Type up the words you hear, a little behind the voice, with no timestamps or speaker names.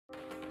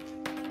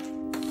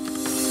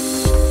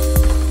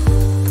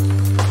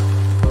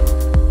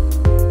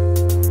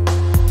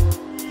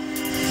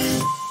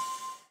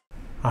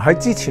喺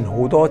之前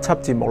好多輯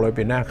節目裏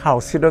邊咧，卡洛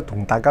斯都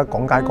同大家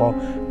講解過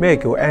咩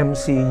叫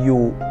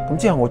MCU。咁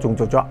之後我仲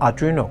做咗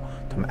Arduino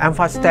同埋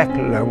M5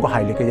 Stack 兩個系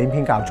列嘅影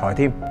片教材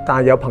添。但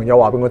係有朋友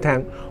話俾我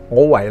聽，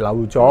我遺漏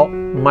咗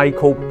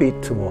Microbit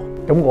喎。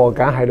咁我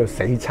梗喺度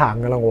死撐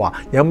㗎啦。我話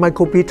有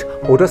Microbit，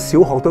好多小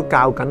學都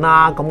教緊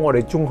啦。咁我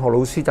哋中學老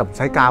師就唔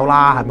使教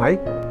啦，係咪？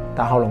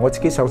但後來我自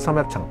己上深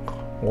一層，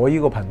我呢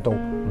個頻道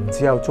唔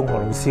只有中學老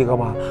師㗎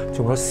嘛，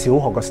仲有小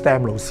學嘅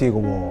STEM 老師㗎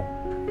喎。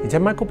而且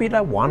Microbit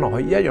咧玩落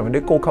去一樣有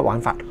啲高級玩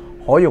法，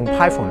可以用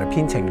Python 嚟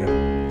編程嘅。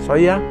所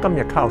以今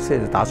日卡洛斯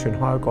就打算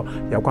開一個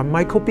有關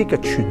Microbit 嘅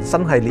全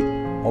新系列。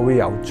我會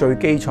由最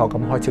基礎咁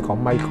開始講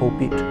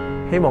Microbit，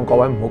 希望各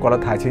位唔好覺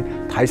得太淺，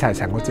睇晒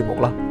成個節目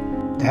啦。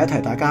提一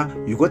提大家，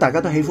如果大家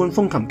都喜歡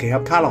風琴奇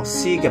俠卡洛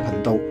斯嘅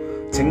頻道，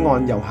請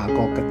按右下角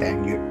嘅訂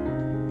閱。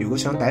如果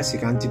想第一時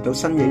間接到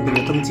新影片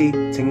嘅通知，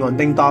請按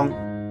叮當。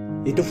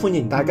亦都歡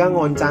迎大家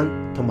按讚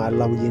同埋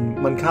留言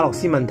問卡洛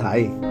斯問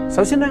題。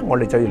首先咧，我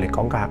哋就要嚟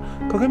講解下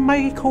究竟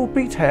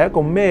Microbit 係一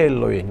個咩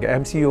類型嘅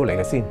MCU 嚟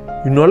嘅先。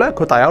原來咧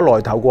佢大有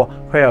來頭喎，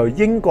佢係由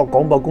英國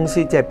廣播公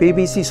司即係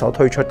BBC 所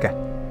推出嘅。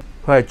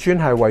佢係專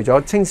係為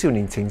咗青少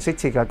年程式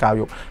設計教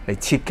育嚟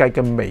設計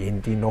嘅微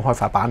型電腦開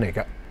發版嚟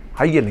嘅。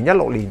喺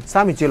2016年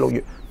3月至6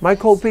月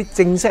 ，Microbit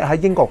正式喺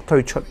英國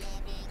推出。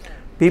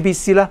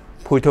BBC 咧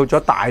配套咗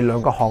大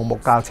量嘅項目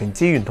教程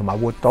資源同埋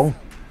活動。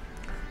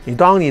而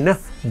當年咧，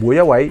每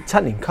一位7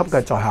年級嘅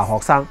在校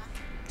學生，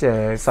即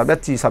係11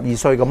至12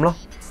歲咁咯，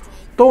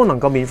都能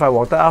夠免費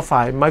獲得一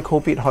塊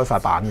Microbit 開發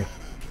版嘅。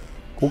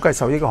估計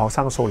受益嘅學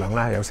生數量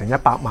咧有成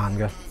100萬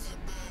嘅。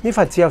呢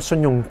塊只有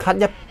信用卡一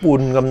半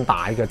咁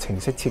大嘅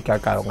程式設計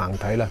教育硬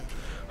體咧，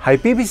係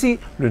BBC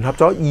聯合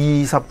咗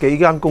20幾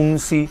間公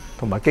司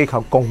同埋機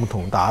構共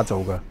同打造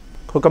嘅。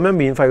佢咁樣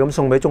免費咁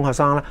送俾中學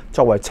生咧，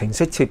作為程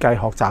式設計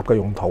學習嘅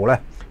用途咧。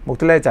目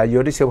的咧就係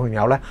要啲小朋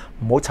友咧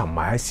唔好沉迷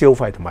喺消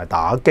費同埋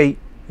打機，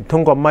而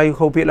通過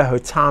Microbit 咧去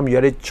參與一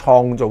啲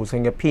創造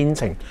性嘅編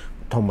程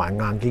同埋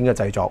硬件嘅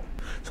製作，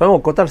所以我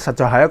覺得實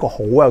在係一個好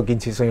有建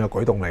設性嘅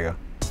舉動嚟嘅。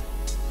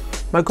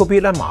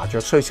Microbit 咧麻雀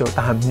雖小，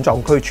但係五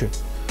臟俱全。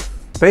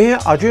比起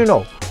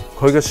Arduino，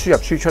 佢嘅輸入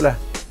輸出咧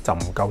就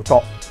唔夠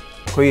多，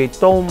佢亦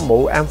都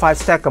冇 M5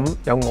 Stack 咁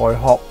有外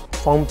殼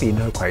方便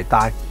去攜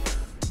帶，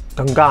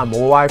更加係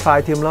冇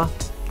WiFi 添啦。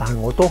但係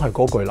我都係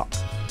嗰句啦。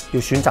要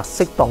選擇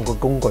適當嘅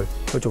工具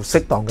去做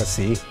適當嘅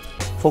事，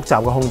複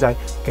雜嘅控制，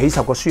幾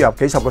十個輸入、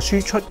幾十個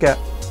輸出嘅，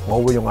我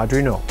會用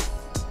Arduino。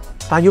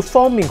但要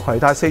方便攜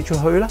帶四處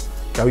去咧，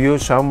又要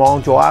上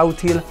網做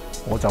IoT 咧，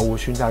我就會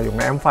選擇用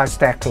M5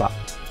 Stack 啦。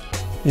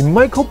而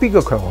Microbit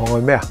嘅強項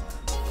係咩啊？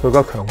佢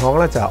個強項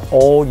咧就係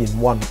All in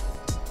One，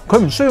 佢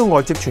唔需要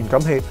外接傳感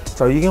器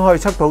就已經可以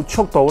測到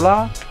速度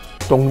啦、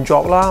動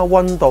作啦、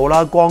溫度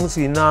啦、光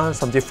線啦，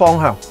甚至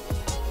方向。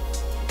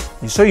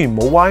而雖然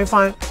冇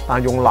WiFi，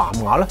 但用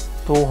藍牙咧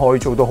都可以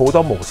做到好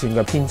多無線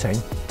嘅編程，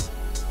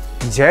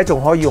而且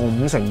仲可以用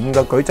5×5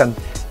嘅矩陣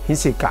顯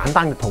示簡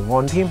單嘅圖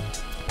案添。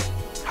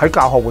喺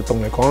教學活動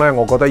嚟講咧，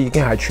我覺得已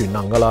經係全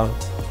能㗎啦。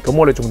咁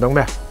我哋仲等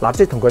咩？立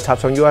即同佢插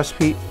上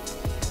USB，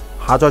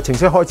 下載程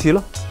式開始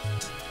咯。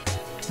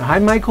喺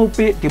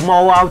Microbit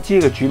 .org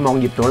嘅主網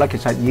頁度咧，其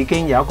實已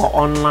經有一個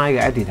online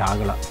嘅 editor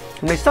㗎啦。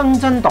咁你新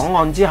增檔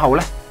案之後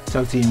咧，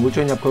就自然會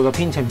進入佢嘅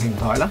編程平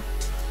台啦。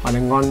我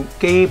哋按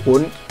基本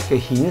嘅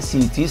顯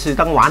示指示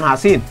燈玩下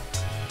先。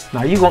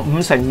嗱，呢個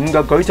5×5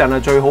嘅矩陣係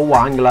最好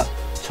玩㗎啦。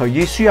隨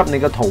意輸入你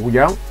嘅圖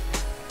樣，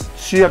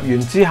輸入完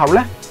之後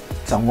咧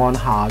就按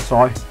下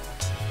載。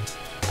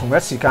同一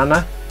時間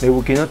咧，你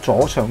會見到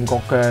左上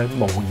角嘅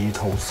模擬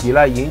圖示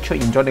咧已經出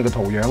現咗你嘅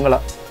圖樣㗎啦。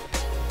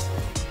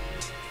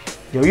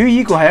由於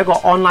呢個係一個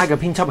online 嘅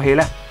編輯器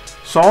咧，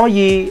所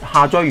以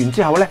下載完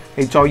之後咧，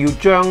你再要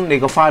將你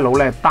個 file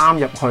咧擔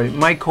入去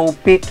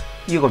Microbit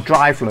呢個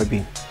drive 裏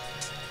邊。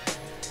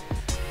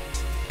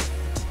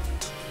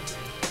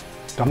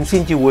咁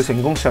先至會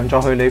成功上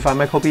載去你塊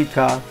Microbit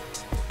㗎。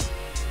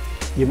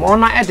而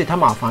online editor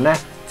麻煩咧，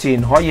自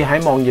然可以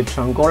喺網頁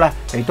上高咧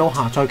嚟到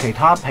下載其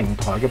他平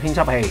台嘅編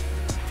輯器。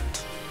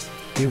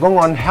如果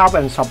按 Help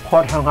and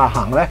Support 向下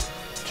行咧，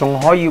仲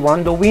可以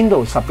揾到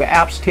Windows 10嘅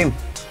Apps 添。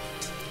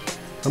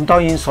咁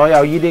當然所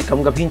有呢啲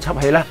咁嘅編輯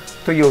器咧，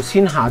都要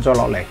先下載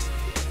落嚟，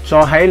再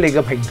喺你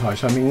嘅平台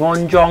上面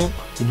安裝，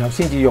然後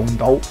先至用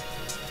到。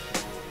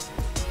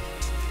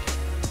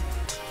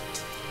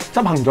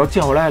執行咗之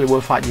後咧，你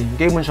會發現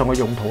基本上嘅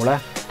用途咧，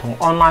同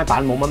online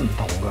版冇乜唔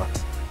同㗎。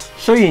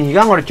雖然而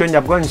家我哋進入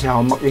嗰陣時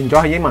候默認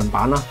咗係英文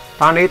版啦，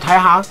但你睇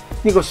下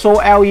呢個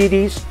show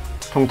LEDs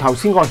同頭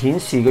先個顯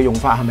示嘅用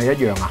法係咪一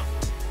樣啊？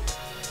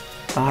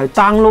但係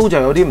download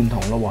就有啲唔同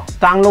咯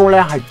喎。download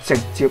咧係直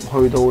接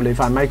去到你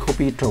塊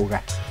Microbit 度嘅，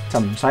就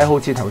唔使好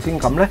似頭先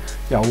咁咧，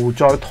又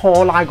再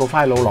拖拉個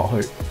file 落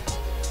去。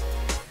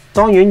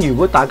當然，如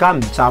果大家唔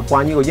習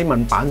慣呢個英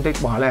文版的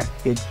話咧，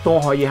亦都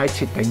可以喺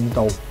設定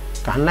度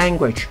揀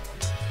language，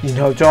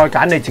 然後再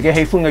揀你自己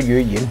喜歡嘅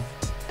語言。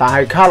但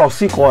係卡洛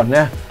斯個人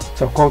咧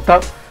就覺得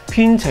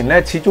編程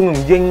咧始終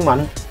用英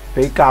文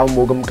比較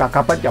冇咁格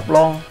格不入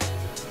咯。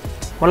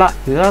好啦，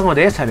而家我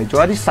哋一齊嚟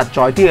做一啲實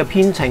在啲嘅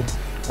編程。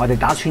我哋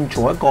打算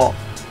做一個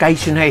計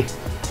算器。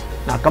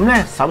嗱咁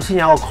咧，首先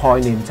有一個概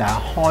念就係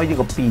開呢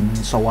個變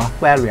數啊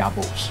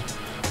variables，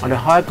 我哋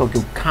開一個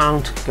叫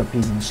count 嘅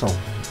變數。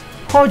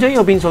開咗呢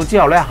個變數之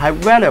後咧，喺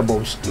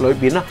variables 裏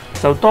邊咧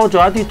就多咗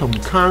一啲同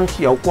count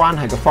有關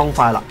係嘅方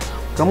塊啦。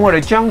咁我哋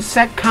將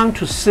set count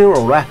to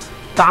 0咧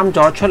擔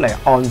咗出嚟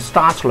on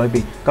start 裏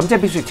邊，咁即係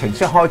表示程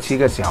式開始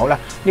嘅時候咧，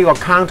呢個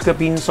count 嘅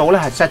變數咧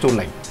係 set 到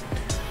0。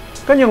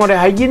跟住我哋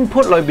喺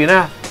input 裏邊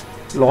咧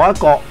攞一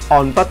個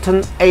on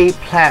button A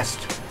placed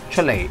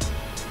出嚟。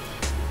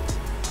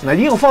嗱，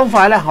呢個方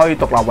塊咧可以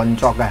獨立運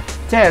作嘅，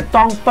即係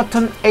當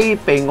button A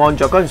被按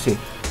着嗰陣時，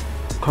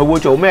佢會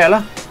做咩咧？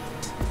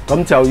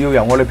咁就要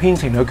由我哋編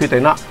程去決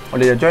定啦。我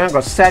哋就將一個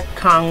set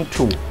count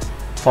to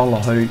放落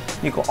去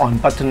呢個 on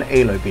button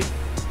A 裏邊，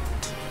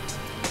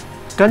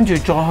跟住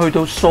再去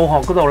到數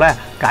學嗰度咧，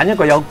揀一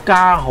個有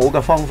加號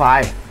嘅方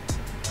塊。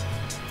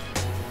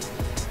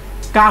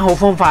加號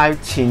方塊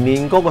前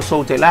面嗰個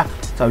數值咧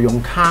就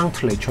用 count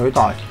嚟取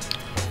代，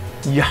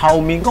而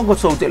後面嗰個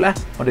數值咧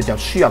我哋就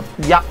輸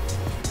入1。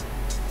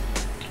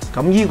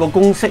咁呢個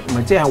公式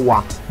咪即係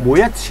話每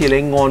一次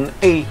你按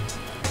A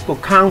個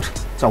count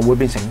就會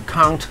變成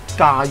count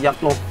加1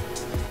咯。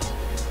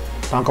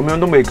但咁樣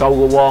都未夠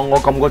嘅喎，我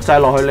撳個掣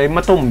落去，你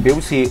乜都唔表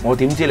示，我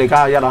點知你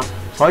加1啊？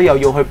所以又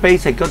要去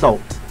basic 嗰度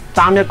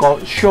擔一個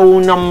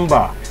show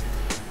number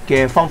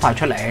嘅方塊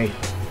出嚟。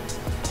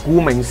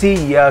顧名思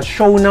義啊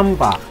 ，show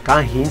number 梗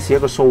係顯示一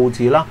個數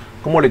字啦。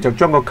咁我哋就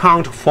將個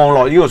count 放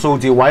落呢個數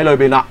字位裏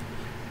邊啦。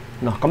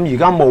嗱，咁而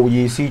家模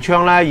擬視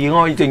窗咧已經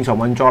可以正常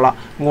運作啦。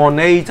按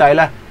A 掣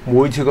咧，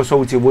每次個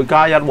數字會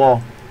加1喎，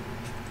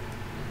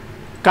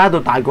加到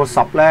大過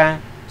10咧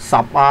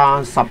，10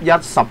啊、11、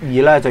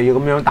12咧就要咁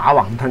樣打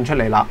橫褪出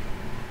嚟啦。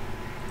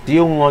只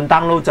要按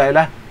download 掣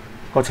咧，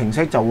個程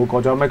式就會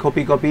過咗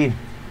Microbit 嗰邊。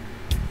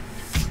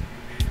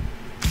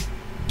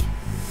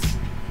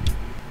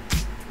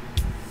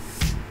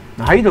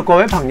喺呢度各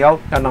位朋友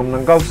又能唔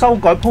能夠修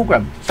改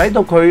program， 使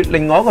到佢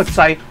另外一個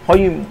掣可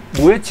以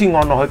每一次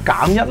按落去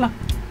減1啦？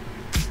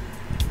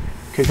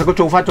其實個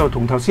做法就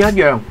同頭先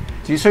一樣，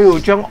只需要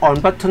將 on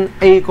button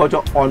A 過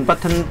咗 on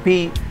button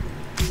B，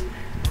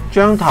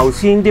 將頭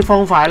先啲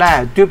方塊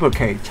咧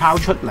duplicate 抄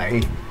出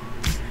嚟，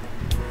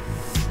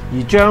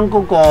而將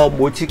嗰個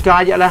每次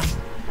加1咧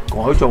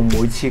改做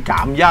每次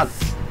減1。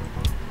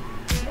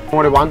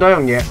我哋玩多一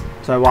樣嘢，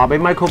就係話俾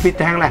Microbit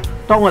聽咧，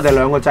當我哋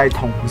兩個掣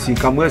同時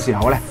撳嘅時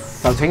候咧，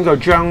就請佢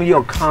將呢個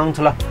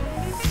count 啦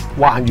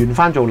還原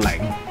翻做0。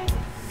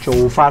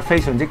做法非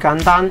常之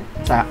簡單，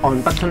就係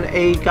on button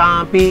A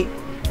加 B，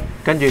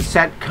 跟住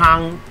set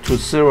count to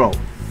 0，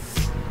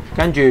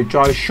 跟住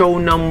再 show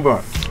number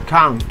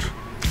count。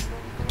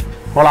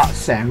好啦，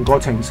成個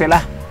程式咧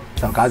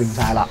就搞掂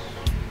晒啦。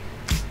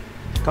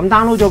咁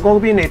download 咗嗰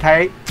邊你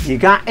睇，而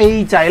家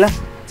A 掣咧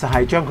就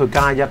係將佢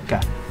加1嘅，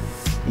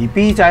而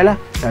B 掣咧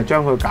就係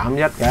將佢減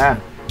1嘅。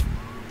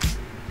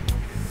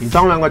而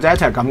當兩個掣一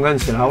齊撳嗰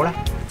陣時候咧，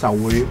就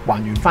會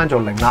還原翻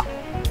做0啦。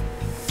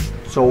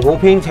做好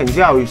編程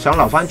之後，想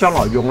留翻將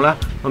來用咧，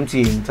咁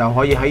自然就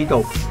可以喺呢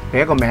度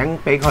俾一個名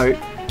俾佢，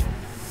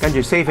跟住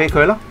save 俾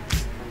佢啦。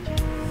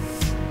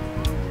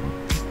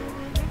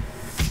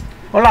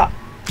好啦，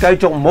繼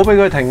續唔好俾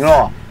佢停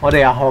咯。我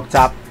哋又學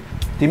習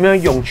點樣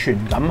用傳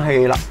感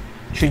器啦。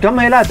傳感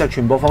器咧就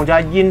全部放咗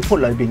喺 input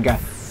裏邊嘅，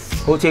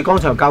好似剛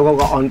才教嗰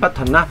個 on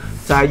button 啦，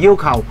就係要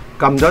求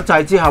撳咗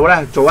掣之後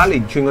咧做一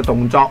連串嘅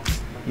動作。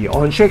而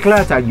on shake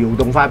咧就係搖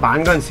動塊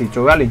板嗰陣時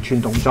做一連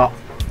串動作，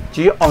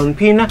至於 on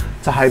pin 咧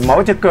就係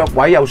某一隻腳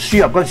位有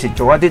輸入嗰陣時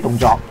做一啲動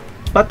作。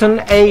Button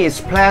A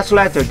is placed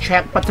咧就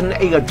check button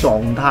A 嘅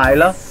狀態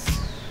啦。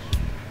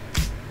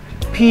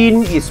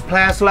Pin is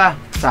placed 咧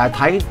就係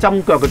睇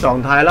針腳嘅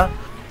狀態啦。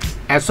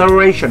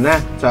Acceleration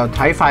咧就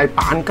睇塊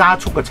板加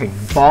速嘅情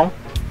況。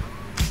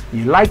而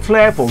light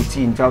level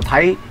自然就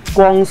睇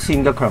光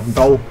線嘅強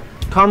度。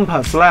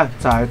Compass 咧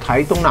就係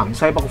睇東南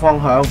西北方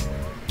向。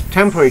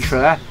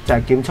Temperature 咧就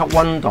係檢測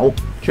溫度，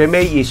最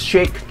尾 is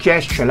shake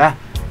gesture 咧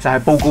就係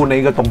報告你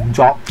嘅動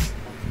作。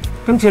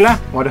今次咧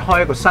我哋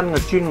開一個新嘅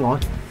專案，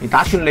而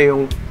打算利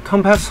用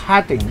compass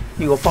heading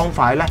呢個方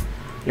塊咧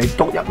嚟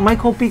讀入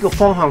Microbit 嘅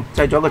方向，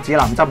製咗一個指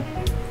南針。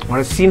我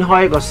哋先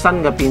開一個新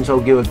嘅變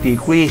數叫做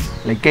degree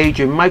嚟記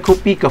住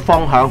Microbit 嘅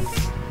方向。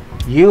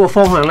而呢個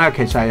方向咧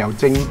其實係由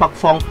正北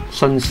方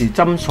順時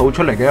針數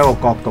出嚟嘅一個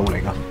角度嚟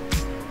㗎。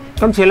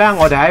今次咧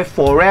我哋喺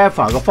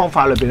forever 嘅方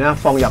法裏邊咧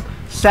放入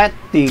set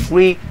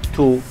degree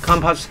to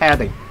compass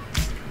heading，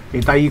 而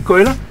第二句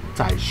咧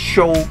就係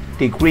show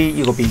degree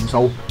呢個變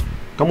數。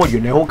咁個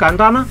原理好簡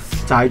單啦，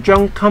就係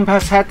將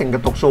compass heading 嘅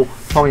讀數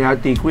放入喺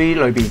degree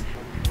裏邊，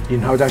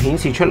然後就顯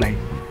示出嚟。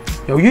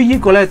由於呢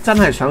個咧真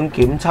係想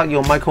檢測呢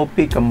個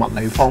Microbit 嘅物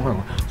理方向，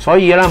所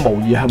以咧模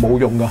擬係冇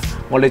用㗎。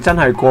我哋真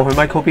係過去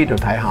Microbit 度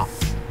睇下。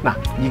嗱，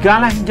而家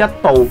咧1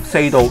度、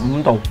4度、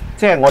5度，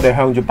即係我哋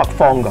向住北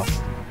方㗎。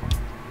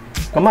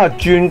咁啊，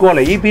轉過嚟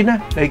呢邊咧，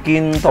你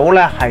見到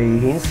咧係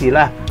顯示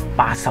咧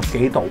80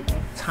幾度，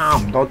差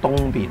唔多東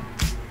邊。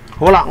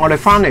好啦，我哋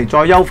翻嚟再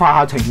優化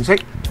下程式。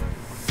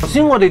頭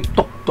先我哋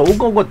讀到到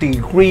嗰個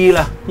degree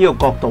咧，呢個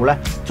角度咧，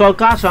再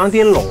加上一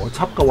啲邏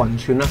輯嘅運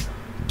算咧，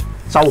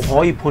就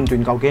可以判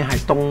斷究竟係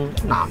東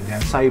南定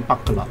係西北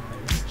噶啦。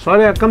所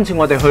以咧，今次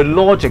我哋去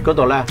logic 嗰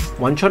度咧，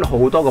揾出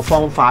好多個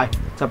方塊，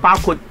就包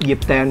括葉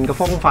定嘅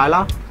方塊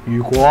啦。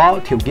如果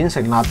條件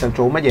成立就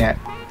做乜嘢，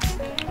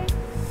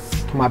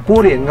同埋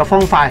Boolean 嘅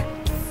方塊，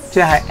即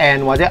係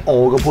and 或者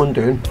or 嘅判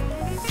斷。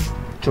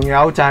仲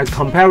有就係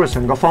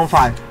comparison 嘅方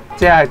塊，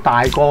即係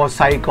大個、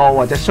細個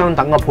或者相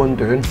等嘅判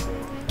斷。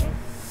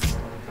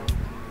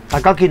大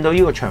家見到呢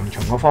個長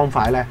長嘅方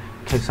塊咧，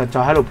其實就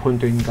喺度判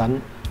斷緊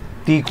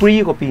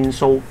degree 個變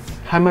數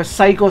係咪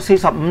細過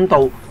45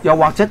度，又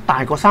或者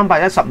大過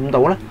315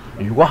度咧？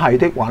如果係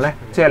的話咧，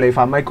即係你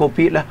塊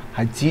Microbit 咧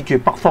係指住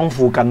北方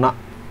附近啦。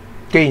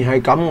既然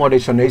係咁，我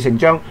哋順理成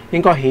章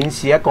應該顯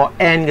示一個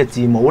N 嘅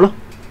字母咯。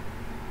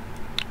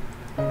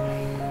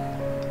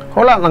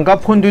好啦，能夠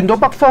判斷到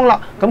北方啦，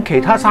咁其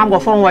他3個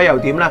方位又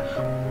點咧？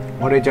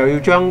我哋就要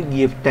將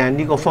葉定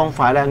呢個方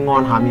塊咧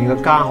按下面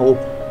嘅加號，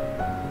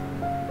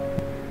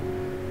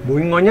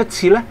每按一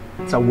次咧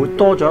就會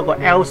多咗一個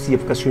else if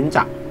嘅選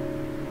擇，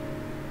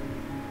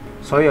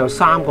所以有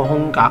3個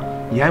空格，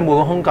而喺每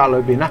個空格裏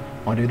邊咧，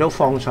我哋都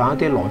放上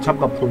一啲邏輯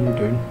嘅判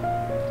斷，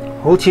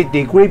好似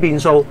degree 變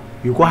數，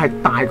如果係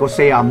大過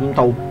45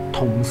度，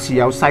同時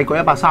又細過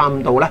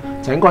135度咧，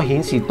就應該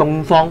顯示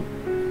東方。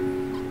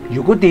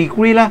如果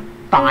degree 咧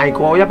大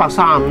過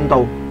135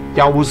度，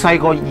又細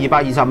過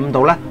225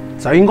度咧，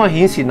就應該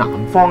顯示南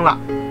方啦。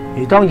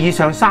而當以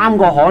上3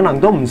個可能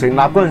都唔成立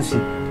嗰陣時，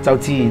就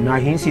自然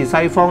係顯示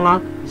西方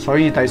啦。所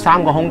以第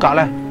3個空格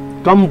咧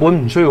根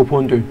本唔需要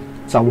判斷，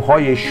就可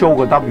以 show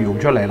個 W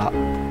出嚟啦。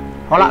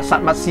好啦，實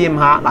物試驗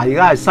下，嗱，而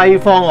家係西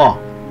方喎，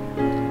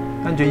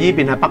跟住依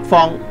邊係北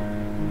方，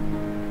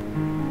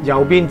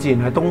右邊自然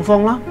係東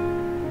方啦，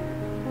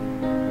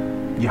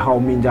而後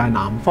面就係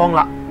南方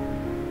啦。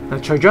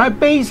除咗喺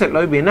basic 裏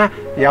邊咧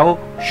有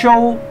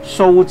show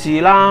數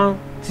字啦、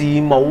字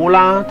母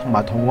啦同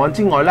埋圖案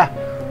之外咧，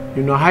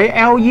原來喺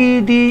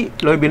LED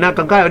裏邊咧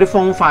更加有啲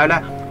方塊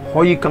咧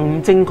可以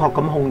更精確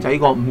咁控制呢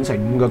個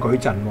5×5嘅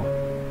矩陣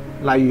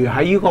喎。例如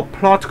喺呢個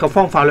plot 嘅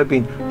方塊裏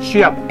邊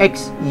輸入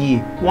X2、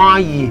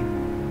Y2，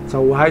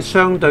就會喺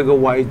相對嘅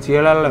位置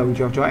咧亮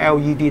着咗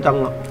LED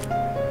燈啦。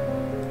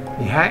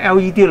而喺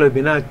LED 裏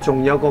邊咧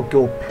仲有個叫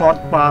plot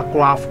bar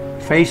graph。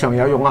非常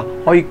有用啊！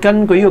可以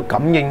根據呢個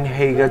感應器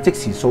嘅即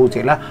時數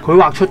值咧，佢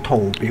畫出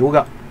圖表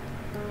㗎。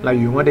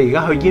例如我哋而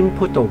家去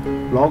input 度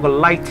攞個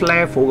light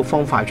level 嘅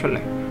方塊出嚟，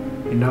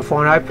然後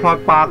放喺 plot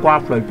bar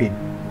graph 裏邊，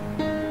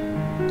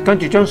跟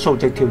住將數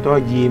值調到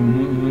去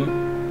255。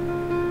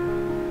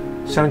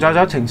上載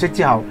咗程式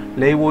之後，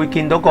你會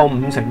見到個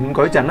5×5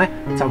矩陣咧，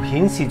就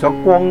顯示咗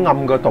光暗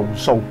嘅度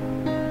數。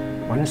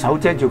揾手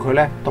遮住佢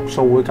咧，讀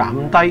數會減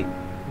低；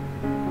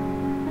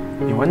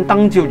而揾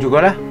燈照住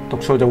佢咧，讀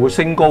數就會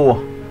升高喎。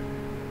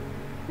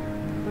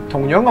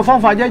同樣嘅方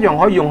法一樣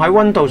可以用喺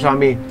溫度上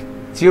面，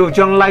只要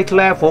將 light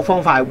level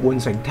方塊換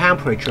成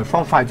temperature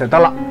方塊就得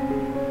啦。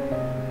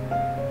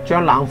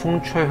將冷風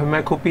吹去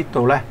Microbit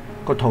度咧，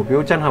個圖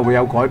表真係會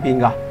有改變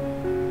㗎。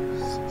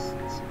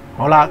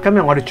好啦，今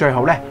日我哋最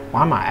後咧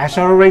玩埋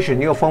acceleration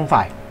呢個方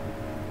塊。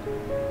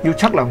要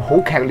測量好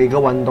劇烈嘅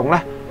運動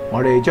咧，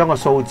我哋將個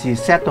數字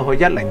set 到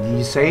去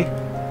1024。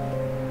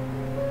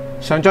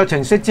上載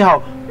程式之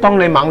後，當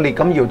你猛烈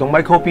咁搖動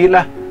Microbit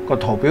咧，個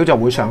圖表就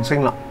會上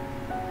升啦。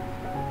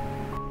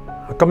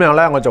今日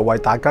咧我就為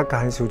大家介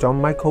紹咗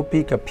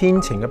Microbit 嘅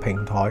編程嘅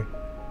平台，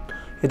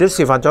亦都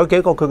示範咗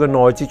幾個佢嘅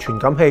內置傳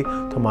感器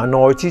同埋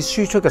內置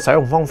輸出嘅使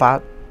用方法。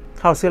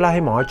卡洛斯啦，希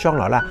望喺將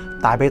來咧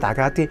帶俾大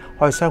家一啲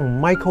可以使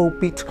用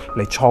Microbit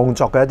嚟創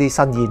作嘅一啲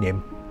新意念。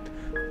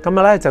今日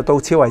咧就到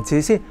此為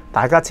止先，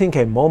大家千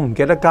祈唔好唔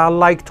記得加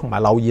like 同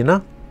埋留言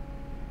啦〜